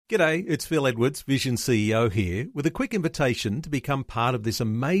G'day, it's Phil Edwards, Vision CEO here, with a quick invitation to become part of this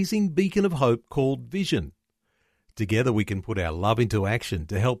amazing beacon of hope called Vision. Together we can put our love into action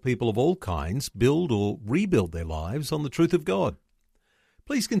to help people of all kinds build or rebuild their lives on the truth of God.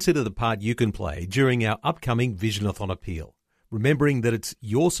 Please consider the part you can play during our upcoming Visionathon appeal, remembering that it's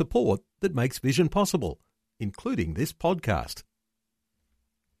your support that makes Vision possible, including this podcast.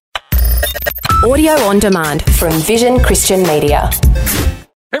 Audio on demand from Vision Christian Media.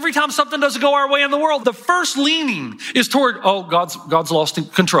 Every time something doesn't go our way in the world, the first leaning is toward, God's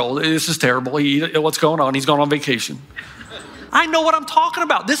lost control. This is terrible. What's going on? He's gone on vacation. I know what I'm talking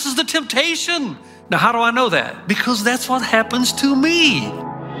about. This is the temptation. Now, how do I know that? Because that's what happens to me.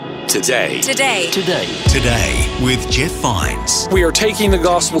 Today with Jeff Vines. We are taking the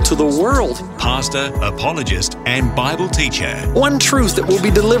gospel to the world. Pastor, apologist, and Bible teacher. One truth that will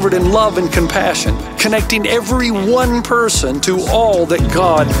be delivered in love and compassion, connecting every one person to all that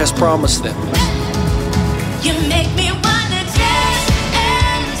God has promised them. You make me wanna dance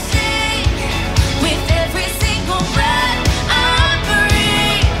and sing with every single breath I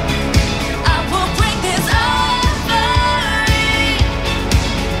breathe. I will bring this offering.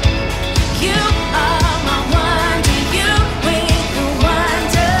 You are my wonder. You bring the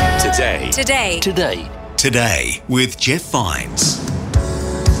wonder. Today with Jeff Vines.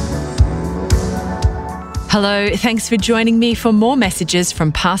 Hello, thanks for joining me for more messages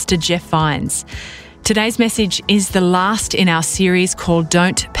from Pastor Jeff Vines. Today's message is the last in our series called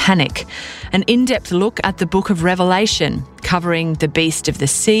Don't Panic, an in-depth look at the book of Revelation, covering the beast of the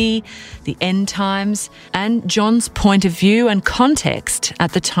sea, the end times, and John's point of view and context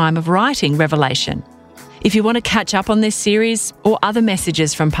at the time of writing Revelation. If you want to catch up on this series or other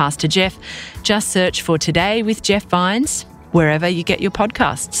messages from Pastor Jeff, just search for Today with Jeff Vines wherever you get your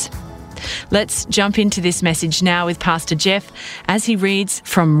podcasts. Let's jump into this message now with Pastor Jeff as he reads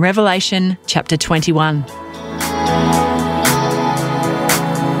from Revelation chapter 21.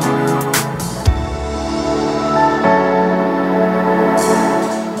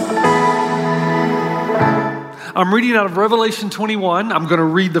 I'm reading out of Revelation 21. I'm going to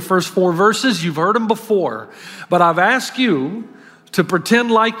read the first 4 verses. You've heard them before, but I've asked you to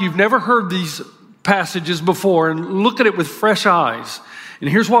pretend like you've never heard these passages before and look at it with fresh eyes. And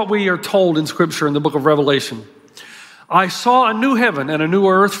here's what we are told in Scripture in the book of Revelation. I saw a new heaven and a new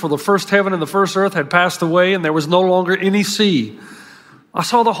earth, for the first heaven and the first earth had passed away, and there was no longer any sea. I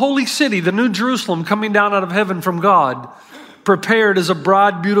saw the holy city, the new Jerusalem, coming down out of heaven from God, prepared as a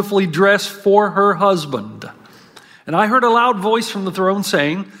bride beautifully dressed for her husband. And I heard a loud voice from the throne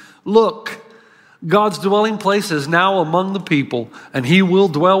saying, "Look, God's dwelling place is now among the people, and he will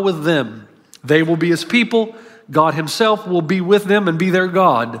dwell with them. They will be his people. God himself will be with them and be their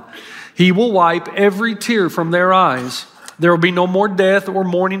God. He will wipe every tear from their eyes. There will be no more death or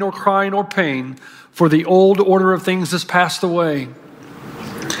mourning or crying or pain, for the old order of things has passed away."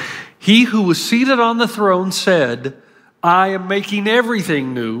 He who was seated on the throne said, "I am making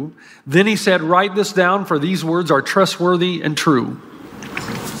everything new." Then he said, "Write this down, for these words are trustworthy and true."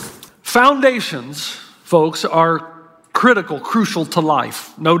 Foundations, folks, are critical, crucial to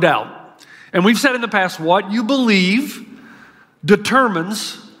life, no doubt. And we've said in the past, what you believe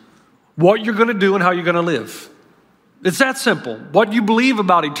determines what you're going to do and how you're going to live. It's that simple. What you believe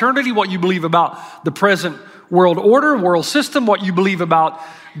about eternity, what you believe about the present world order, world system, what you believe about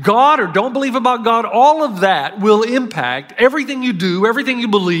God or don't believe about God, all of that will impact everything you do, everything you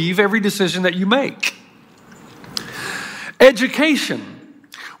believe, every decision that you make. Education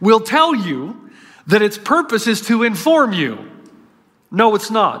will tell you that its purpose is to inform you. No,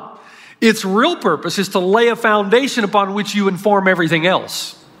 it's not. Its real purpose is to lay a foundation upon which you inform everything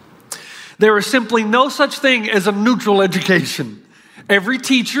else. There is simply no such thing as a neutral education. Every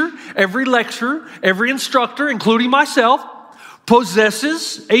teacher, every lecturer, every instructor, including myself,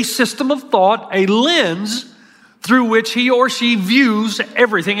 possesses a system of thought, a lens through which he or she views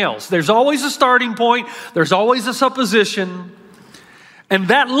everything else. There's always a starting point. There's always a supposition. And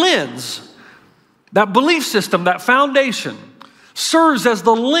that lens, that belief system, that foundation, serves as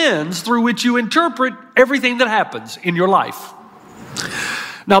the lens through which you interpret everything that happens in your life.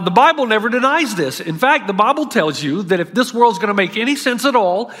 Now, the Bible never denies this. In fact, the Bible tells you that if this world's going to make any sense at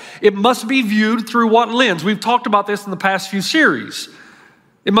all, it must be viewed through what lens? We've talked about this in the past few series.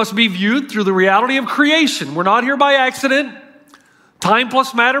 It must be viewed through the reality of creation. We're not here by accident. Time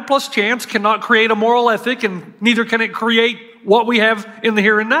plus matter plus chance cannot create a moral ethic, and neither can it create what we have in the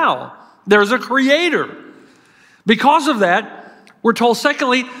here and now. There's a creator. Because of that, we're told,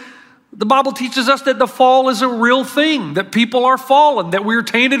 secondly, the Bible teaches us that the fall is a real thing, that people are fallen, that we're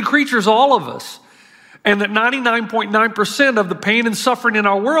tainted creatures, all of us. And that 99.9% of the pain and suffering in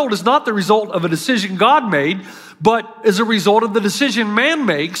our world is not the result of a decision God made, but is a result of the decision man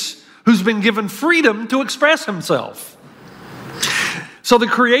makes who's been given freedom to express himself. So the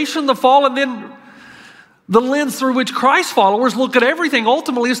creation, the fall, and then the lens through which Christ followers look at everything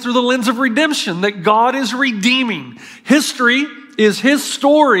ultimately is through the lens of redemption, that God is redeeming. History is his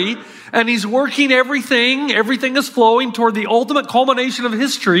story, and he's working everything. Everything is flowing toward the ultimate culmination of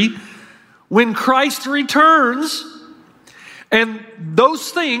history when Christ returns, and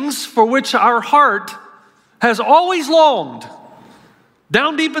those things for which our heart has always longed,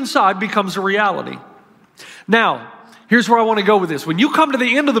 down deep inside, becomes a reality. Now, here's where I want to go with this. When you come to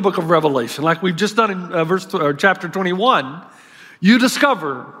the end of the book of Revelation, like we've just done in chapter 21, you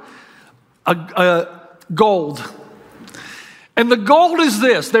discover a gold. And the gold is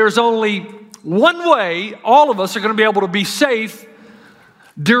this: there's only one way all of us are going to be able to be safe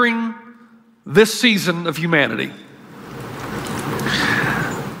during this season of humanity.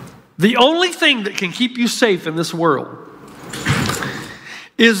 The only thing that can keep you safe in this world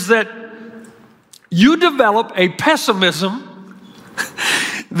is that you develop a pessimism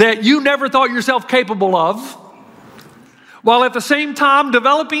that you never thought yourself capable of, while at the same time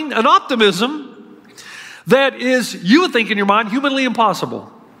developing an optimism that is, you would think in your mind, humanly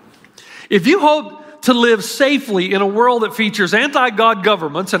impossible. If you hope to live safely in a world that features anti-God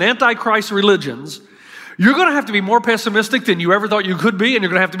governments and anti-Christ religions, you're going to have to be more pessimistic than you ever thought you could be, and you're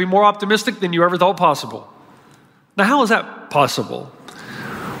going to have to be more optimistic than you ever thought possible. Now, how is that possible?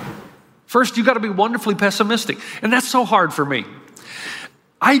 First, you've got to be wonderfully pessimistic, and that's so hard for me.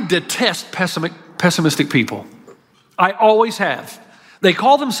 I detest pessimistic people. I always have. They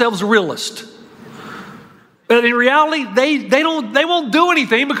call themselves realists. But in reality, they won't do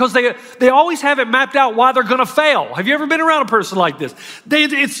anything because they always have it mapped out why they're going to fail. Have you ever been around a person like this?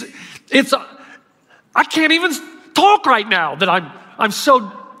 I can't even talk right now that I'm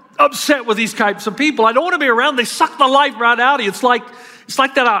so upset with these types of people. I don't want to be around. They suck the life right out of you. It's like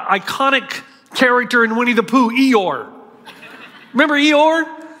that iconic character in Winnie the Pooh, Eeyore. Remember Eeyore?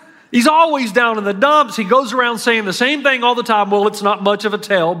 He's always down in the dumps. He goes around saying the same thing all the time. Well, it's not much of a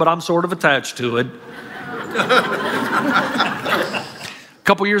tale, but I'm sort of attached to it. A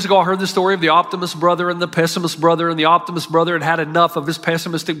couple years ago, I heard the story of the optimist brother and the pessimist brother, and the optimist brother had enough of his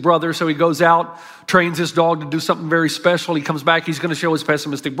pessimistic brother, so he goes out, trains his dog to do something very special. He comes back, he's going to show his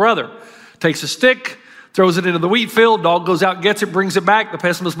pessimistic brother. Takes a stick, throws it into the wheat field, dog goes out, gets it, brings it back. The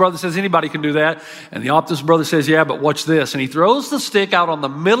pessimist brother says, anybody can do that. And the optimist brother says, yeah, but watch this. And he throws the stick out on the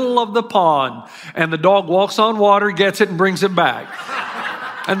middle of the pond, and the dog walks on water, gets it, and brings it back.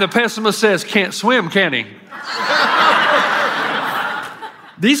 And the pessimist says, can't swim, can he?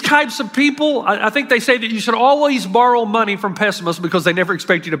 These types of people, I think they say that you should always borrow money from pessimists because they never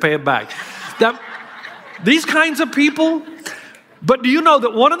expect you to pay it back. These kinds of people. But do you know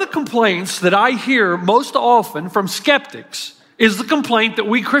that one of the complaints that I hear most often from skeptics is the complaint that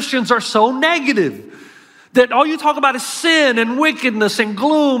we Christians are so negative, that all you talk about is sin and wickedness and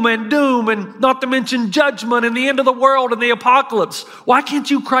gloom and doom, and not to mention judgment and the end of the world and the apocalypse. Why can't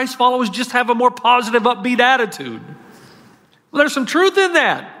you Christ followers just have a more positive, upbeat attitude? Well, there's some truth in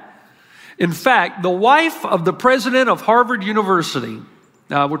that. In fact, the wife of the president of Harvard University,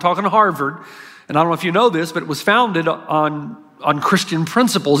 now we're talking Harvard, and I don't know if you know this, but it was founded on Christian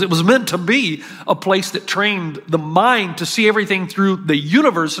principles. It was meant to be a place that trained the mind to see everything through the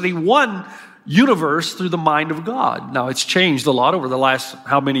university, one universe through the mind of God. Now, it's changed a lot over the last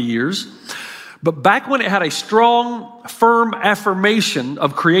how many years? But back when it had a strong, firm affirmation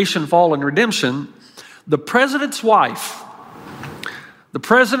of creation, fall, and redemption, the president's wife,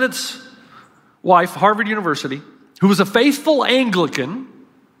 Harvard University, who was a faithful Anglican,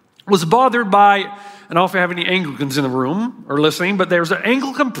 was bothered by, and I don't know if we have any Anglicans in the room or listening, but there's an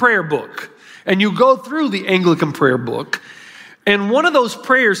Anglican prayer book. And you go through the Anglican prayer book, and one of those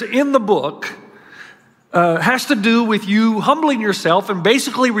prayers in the book has to do with you humbling yourself and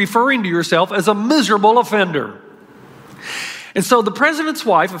basically referring to yourself as a miserable offender. And so the president's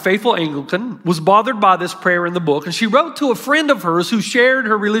wife, a faithful Anglican, was bothered by this prayer in the book, and she wrote to a friend of hers who shared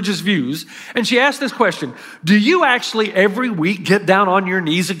her religious views, and she asked this question: do you actually every week get down on your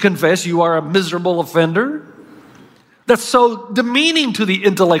knees and confess you are a miserable offender? That's so demeaning to the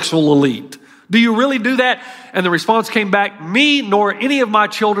intellectual elite. Do you really do that? And the response came back, me nor any of my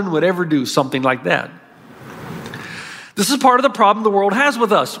children would ever do something like that. This is part of the problem the world has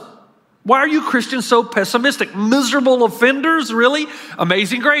with us. Why are you Christians so pessimistic? Miserable offenders, really?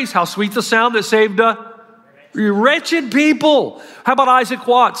 Amazing grace, how sweet the sound that saved a You wretched people. How about Isaac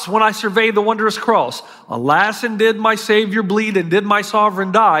Watts? When I survey the wondrous cross, alas, and did my Savior bleed, and did my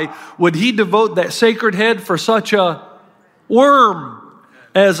sovereign die, would he devote that sacred head for such a worm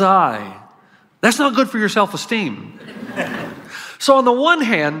as I? That's not good for your self-esteem. So on the one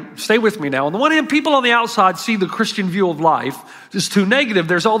hand, stay with me now. On the one hand, people on the outside see the Christian view of life as too negative.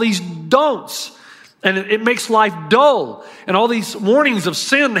 There's all these don'ts. And it makes life dull, and all these warnings of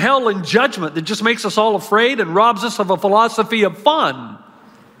sin, hell, and judgment that just makes us all afraid and robs us of a philosophy of fun.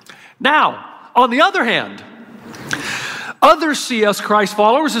 Now, on the other hand, others see us Christ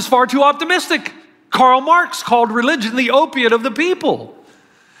followers as far too optimistic. Karl Marx called religion the opiate of the people.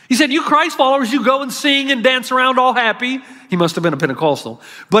 He said, you Christ followers, you go and sing and dance around all happy. He must have been a Pentecostal.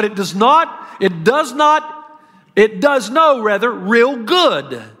 But it does no real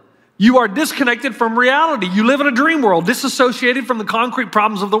good. You are disconnected from reality. You live in a dream world, disassociated from the concrete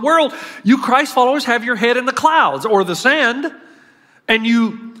problems of the world. You Christ followers have your head in the clouds or the sand, and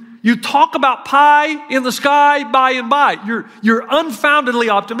you talk about pie in the sky by and by. You're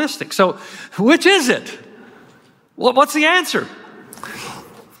unfoundedly optimistic. So which is it? What's the answer?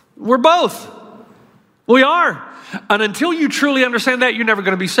 We're both. We are. And until you truly understand that, you're never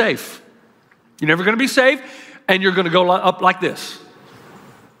going to be safe. You're never going to be safe, and you're going to go up like this.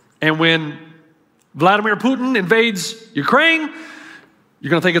 And when Vladimir Putin invades Ukraine, you're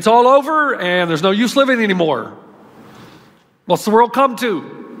going to think it's all over and there's no use living anymore. What's the world come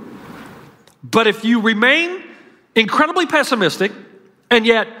to? But if you remain incredibly pessimistic and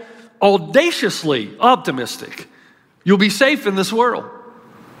yet audaciously optimistic, you'll be safe in this world.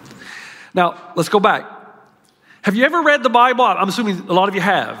 Now, let's go back. Have you ever read the Bible? I'm assuming a lot of you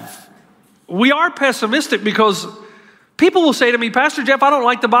have. We are pessimistic because people will say to me, Pastor Jeff, I don't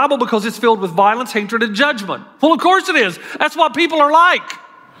like the Bible because it's filled with violence, hatred, and judgment. Well, of course it is. That's what people are like.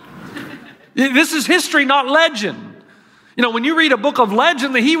 This is history, not legend. You know, when you read a book of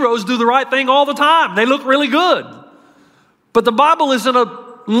legend, the heroes do the right thing all the time. They look really good. But the Bible isn't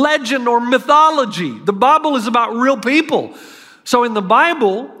a legend or mythology. The Bible is about real people. So in the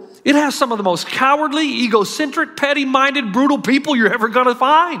Bible, it has some of the most cowardly, egocentric, petty-minded, brutal people you're ever going to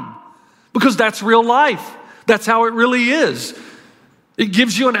find. Because that's real life. That's how it really is. It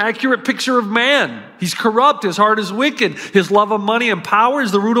gives you an accurate picture of man. He's corrupt. His heart is wicked. His love of money and power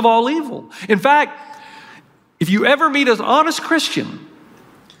is the root of all evil. In fact, if you ever meet an honest Christian,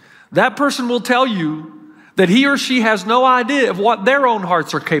 that person will tell you that he or she has no idea of what their own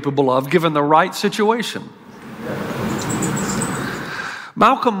hearts are capable of given the right situation.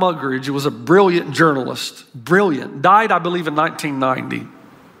 Malcolm Muggeridge was a brilliant journalist. Brilliant. Died, I believe, in 1990.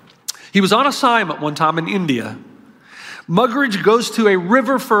 He was on assignment one time in India. Muggeridge goes to a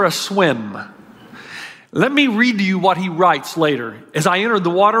river for a swim. Let me read to you what he writes later. As I entered the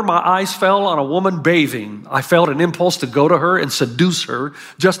water, my eyes fell on a woman bathing. I felt an impulse to go to her and seduce her,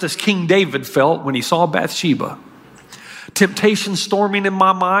 just as King David felt when he saw Bathsheba. Temptation storming in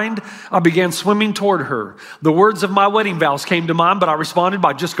my mind, I began swimming toward her. The words of my wedding vows came to mind, but I responded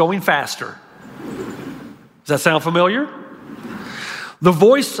by just going faster. Does that sound familiar? The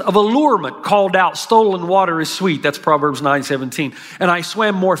voice of allurement called out, stolen water is sweet. That's Proverbs 9:17. And I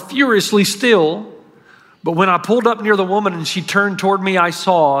swam more furiously still. But when I pulled up near the woman and she turned toward me, I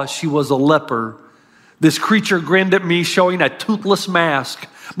saw she was a leper. This creature grinned at me, showing a toothless mask.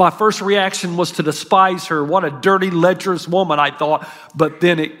 My first reaction was to despise her. What a dirty, lecherous woman, I thought. But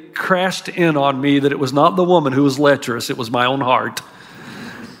then it crashed in on me that it was not the woman who was lecherous. It was my own heart.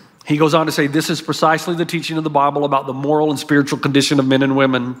 He goes on to say, this is precisely the teaching of the Bible about the moral and spiritual condition of men and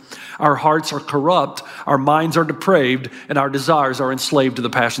women. Our hearts are corrupt, our minds are depraved, and our desires are enslaved to the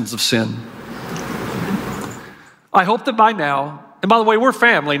passions of sin. I hope that by now, and by the way, we're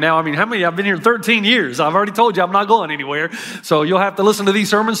family now. I mean, how many? I've been here 13 years. I've already told you I'm not going anywhere. So you'll have to listen to these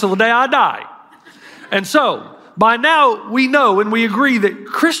sermons till the day I die. And so, by now, we know and we agree that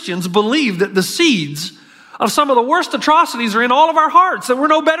Christians believe that the seeds of some of the worst atrocities are in all of our hearts, that we're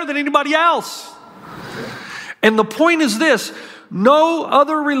no better than anybody else. And the point is this: no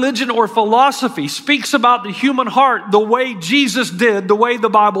other religion or philosophy speaks about the human heart the way Jesus did, the way the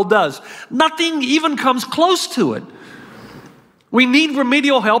Bible does. Nothing even comes close to it. We need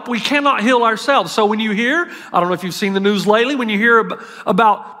remedial help. We cannot heal ourselves. So when you hear, I don't know if you've seen the news lately, when you hear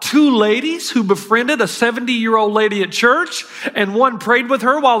about two ladies who befriended a 70-year-old lady at church, and one prayed with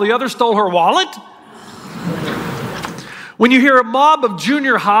her while the other stole her wallet. When you hear a mob of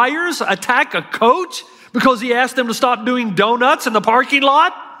junior hires attack a coach because he asked them to stop doing donuts in the parking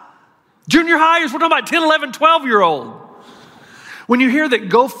lot. Junior hires, we're talking about 10, 11, 12-year-old. When you hear that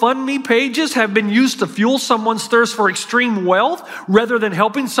GoFundMe pages have been used to fuel someone's thirst for extreme wealth rather than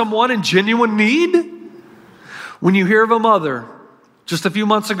helping someone in genuine need. When you hear of a mother just a few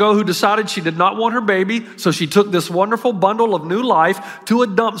months ago who decided she did not want her baby, so she took this wonderful bundle of new life to a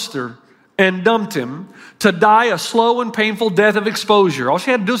dumpster and dumped him to die a slow and painful death of exposure. All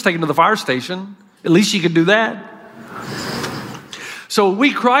she had to do was take him to the fire station. At least she could do that. So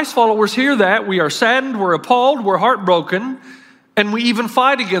we Christ followers hear that. We are saddened, we're appalled, we're heartbroken, and we even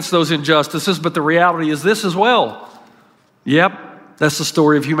fight against those injustices. But the reality is this as well. Yep, that's the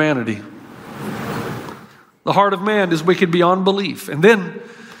story of humanity. The heart of man is wicked beyond belief. And then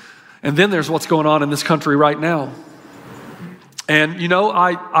there's what's going on in this country right now. And you know,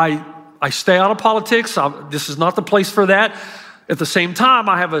 I stay out of politics. This is not the place for that. At the same time,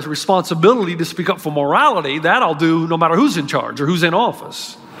 I have a responsibility to speak up for morality. That I'll do no matter who's in charge or who's in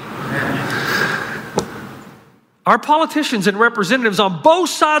office. Our politicians and representatives on both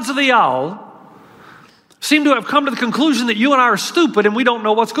sides of the aisle seem to have come to the conclusion that you and I are stupid and we don't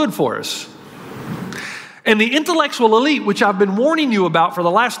know what's good for us. And the intellectual elite, which I've been warning you about for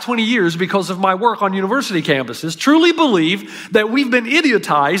the last 20 years because of my work on university campuses, truly believe that we've been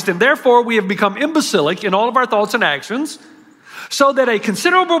idiotized and therefore we have become imbecilic in all of our thoughts and actions, so that a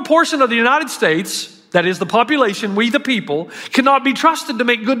considerable portion of the United States, that is the population, we the people, cannot be trusted to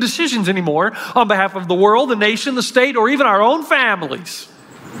make good decisions anymore on behalf of the world, the nation, the state, or even our own families.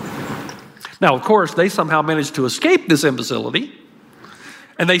 Now, of course, they somehow managed to escape this imbecility,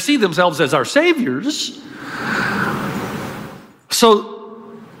 and they see themselves as our saviors.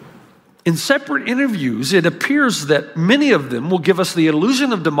 So, in separate interviews, it appears that many of them will give us the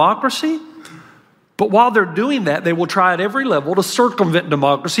illusion of democracy, but while they're doing that, they will try at every level to circumvent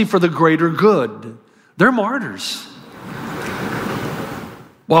democracy for the greater good. They're martyrs,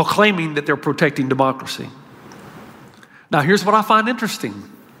 while claiming that they're protecting democracy. Now, here's what I find interesting.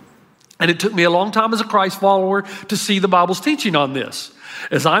 And it took me a long time as a Christ follower to see the Bible's teaching on this.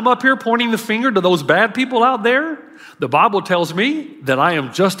 As I'm up here pointing the finger to those bad people out there, the Bible tells me that I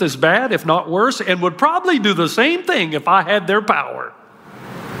am just as bad, if not worse, and would probably do the same thing if I had their power.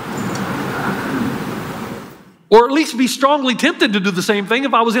 Or at least be strongly tempted to do the same thing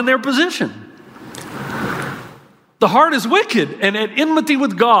if I was in their position. The heart is wicked and at enmity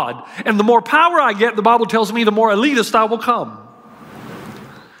with God. And the more power I get, the Bible tells me, the more elitist I will come.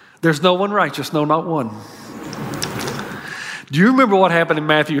 There's no one righteous, no, not one. Do you remember what happened in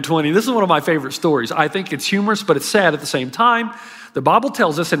Matthew 20? This is one of my favorite stories. I think it's humorous, but it's sad at the same time. The Bible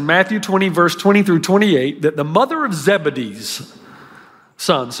tells us in Matthew 20, verse 20 through 28, that the mother of Zebedee's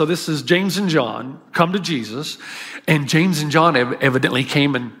sons, so this is James and John, come to Jesus, and James and John evidently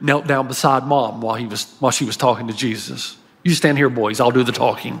came and knelt down beside mom while she was talking to Jesus. You stand here, boys, I'll do the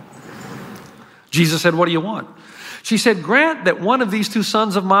talking. Jesus said, what do you want? She said, grant that one of these two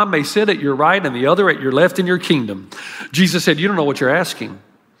sons of mine may sit at your right and the other at your left in your kingdom. Jesus said, you don't know what you're asking.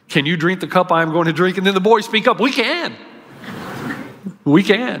 Can you drink the cup I am going to drink? And then the boys speak up, we can. We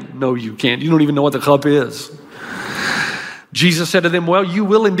can. No, you can't. You don't even know what the cup is. Jesus said to them, well, you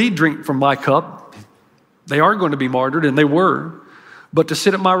will indeed drink from my cup. They are going to be martyred, and they were. But to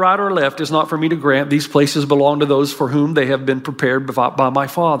sit at my right or left is not for me to grant. These places belong to those for whom they have been prepared by my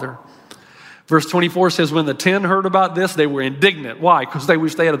Father. Verse 24 says, when the 10 heard about this, they were indignant. Why? Because they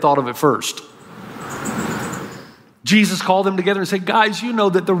wish they had thought of it first. Jesus called them together and said, guys, you know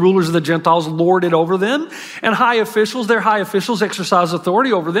that the rulers of the Gentiles lord it over them, and their high officials exercise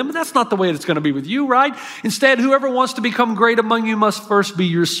authority over them. But that's not the way it's going to be with you, right? Instead, whoever wants to become great among you must first be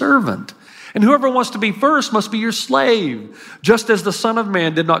your servant. And whoever wants to be first must be your slave, just as the Son of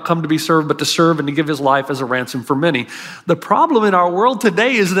Man did not come to be served, but to serve and to give his life as a ransom for many. The problem in our world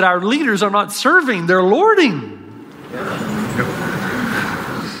today is that our leaders are not serving, they're lording.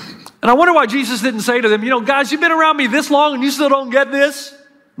 And I wonder why Jesus didn't say to them, guys, you've been around me this long and you still don't get this?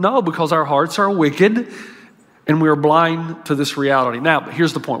 No, because our hearts are wicked and we are blind to this reality. Now,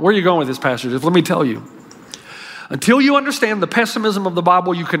 here's the point. Where are you going with this passage? Let me tell you. Until you understand the pessimism of the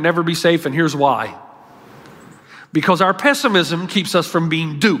Bible, you can never be safe, and here's why. Because our pessimism keeps us from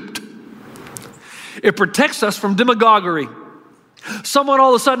being duped. It protects us from demagoguery. Someone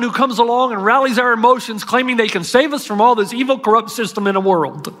all of a sudden who comes along and rallies our emotions, claiming they can save us from all this evil, corrupt system in the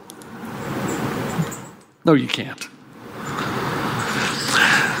world. No, you can't.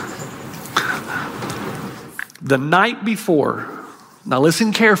 The night before, now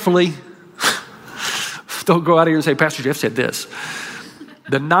listen carefully. Don't go out here and say, Pastor Jeff said this.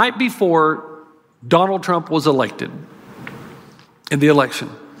 The night before Donald Trump was elected in the election,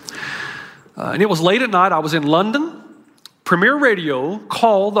 and it was late at night, I was in London. Premier Radio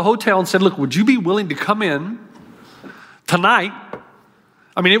called the hotel and said, look, would you be willing to come in tonight?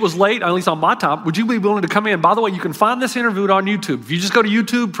 I mean, it was late, at least on my time. Would you be willing to come in? By the way, you can find this interview on YouTube. If you just go to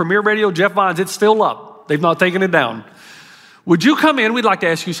YouTube, Premier Radio, Jeff Vines, it's still up. up. They've not taken it down. Would you come in? We'd like to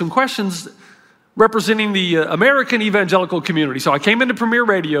ask you some questions representing the American evangelical community. So I came into Premier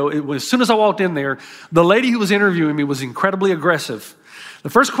Radio. As soon as I walked in there, the lady who was interviewing me was incredibly aggressive. The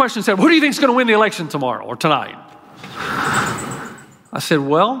first question said, who do you think is going to win the election tomorrow or tonight? I said,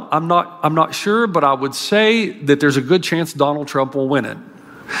 well, I'm not sure, but I would say that there's a good chance Donald Trump will win it.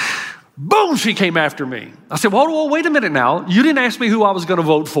 Boom, she came after me. I said, well, wait a minute now. You didn't ask me who I was going to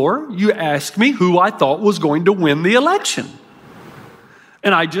vote for. You asked me who I thought was going to win the election.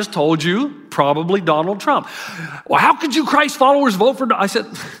 And I just told you, probably Donald Trump. Well, how could you Christ followers vote for? I said,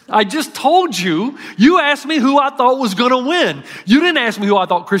 I just told you, you asked me who I thought was going to win. You didn't ask me who I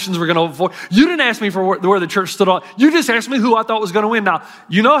thought Christians were going to vote for. You didn't ask me for where the church stood on. You just asked me who I thought was going to win. Now,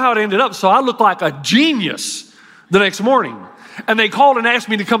 you know how it ended up. So I looked like a genius the next morning. And they called and asked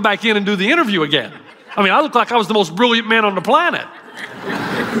me to come back in and do the interview again. I mean, I looked like I was the most brilliant man on the planet.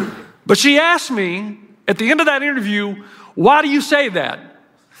 But she asked me at the end of that interview, why do you say that?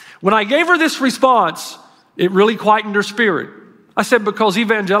 When I gave her this response, it really quietened her spirit. I said, because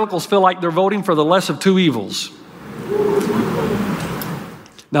evangelicals feel like they're voting for the less of two evils.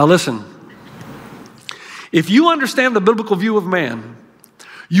 Now listen, if you understand the biblical view of man,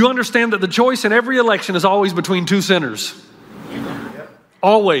 you understand that the choice in every election is always between two sinners.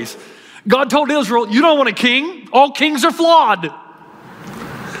 Always. God told Israel, you don't want a king. All kings are flawed.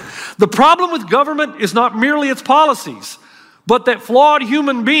 The problem with government is not merely its policies, but that flawed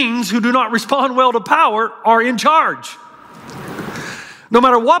human beings who do not respond well to power are in charge. No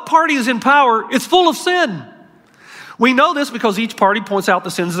matter what party is in power, it's full of sin. We know this because each party points out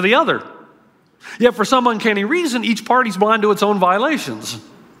the sins of the other. Yet for some uncanny reason, each party's blind to its own violations.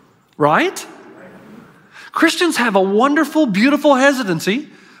 Right? Christians have a wonderful, beautiful hesitancy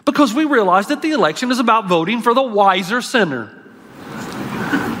because we realize that the election is about voting for the wiser sinner.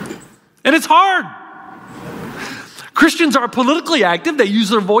 And it's hard. Christians are politically active. They use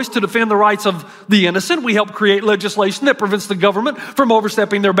their voice to defend the rights of the innocent. We help create legislation that prevents the government from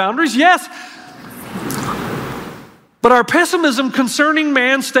overstepping their boundaries. Yes. But our pessimism concerning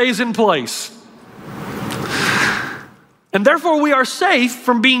man stays in place. And therefore we are safe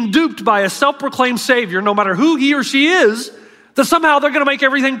from being duped by a self-proclaimed Savior, no matter who he or she is, that somehow they're going to make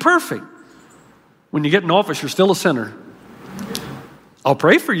everything perfect. When you get in office, you're still a sinner. I'll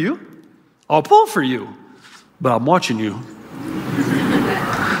pray for you. I'll pull for you. But I'm watching you.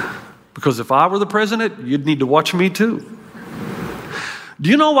 Because if I were the president, you'd need to watch me too. Do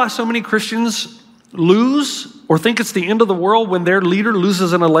you know why so many Christians lose or think it's the end of the world when their leader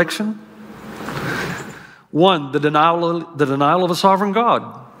loses an election? One, the denial of a sovereign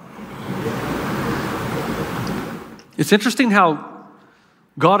God. It's interesting how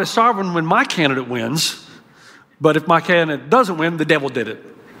God is sovereign when my candidate wins, but if my candidate doesn't win, the devil did it.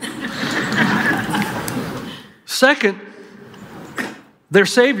 Second, their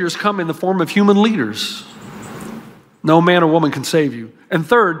saviors come in the form of human leaders. No man or woman can save you. And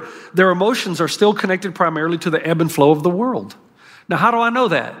third, their emotions are still connected primarily to the ebb and flow of the world. Now, how do I know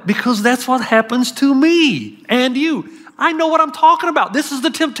that? Because that's what happens to me and you. I know what I'm talking about. This is the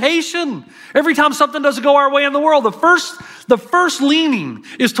temptation. Every time something doesn't go our way in the world, the first leaning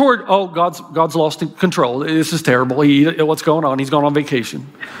is toward, oh, God's lost control. This is terrible. What's going on? He's gone on vacation.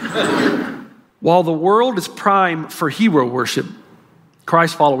 While the world is prime for hero worship,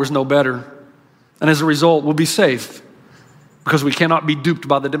 Christ followers know better. And as a result, we'll be safe because we cannot be duped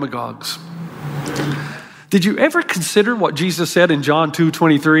by the demagogues. Did you ever consider what Jesus said in John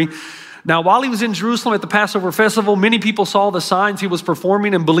 2:23? Now, while he was in Jerusalem at the Passover festival, many people saw the signs he was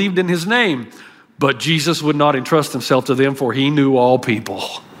performing and believed in his name. But Jesus would not entrust himself to them, for he knew all people.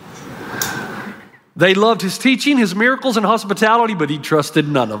 They loved his teaching, his miracles, and hospitality, but he trusted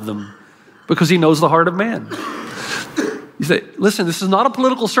none of them because he knows the heart of man. You say, listen, this is not a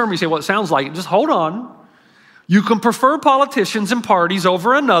political sermon. You say, well, it sounds like it. Just hold on. You can prefer politicians and parties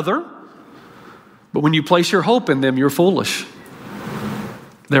over another, but when you place your hope in them, you're foolish.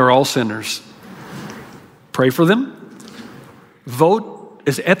 They're all sinners. Pray for them. Vote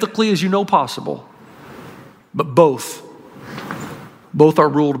as ethically as you know possible. But both are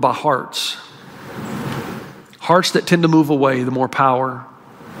ruled by hearts. Hearts that tend to move away, the more power,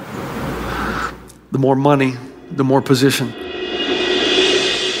 the more money, the more position.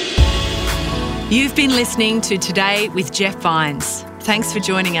 You've been listening to Today with Jeff Vines. Thanks for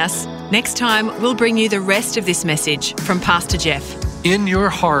joining us. Next time, we'll bring you the rest of this message from Pastor Jeff. In your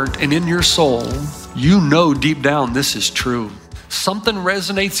heart and in your soul, you know deep down this is true. something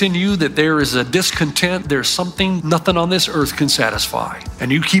resonates in you that there is a discontent, there's something nothing on this earth can satisfy,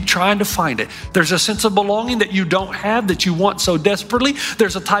 and you keep trying to find it. There's a sense of belonging that you don't have that you want so desperately.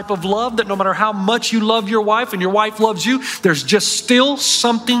 There's a type of love that no matter how much you love your wife and your wife loves you, there's just still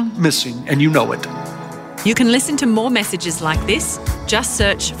something missing, and you know it. You can listen to more messages like this. Just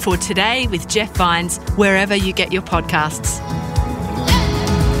search for Today with Jeff Vines wherever you get your podcasts.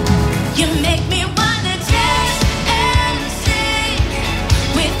 You make me wanna dance and sing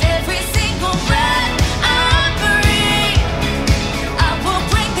with every single breath I breathe. I will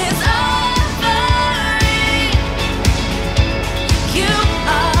bring this offering. You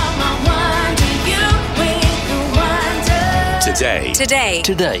are my wonder, you bring the wonder.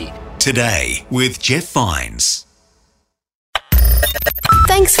 Today with Jeff Vines.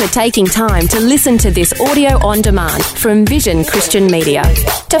 Thanks for taking time to listen to this audio on demand from Vision Christian Media.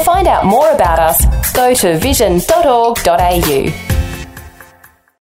 To find out more about us, go to vision.org.au.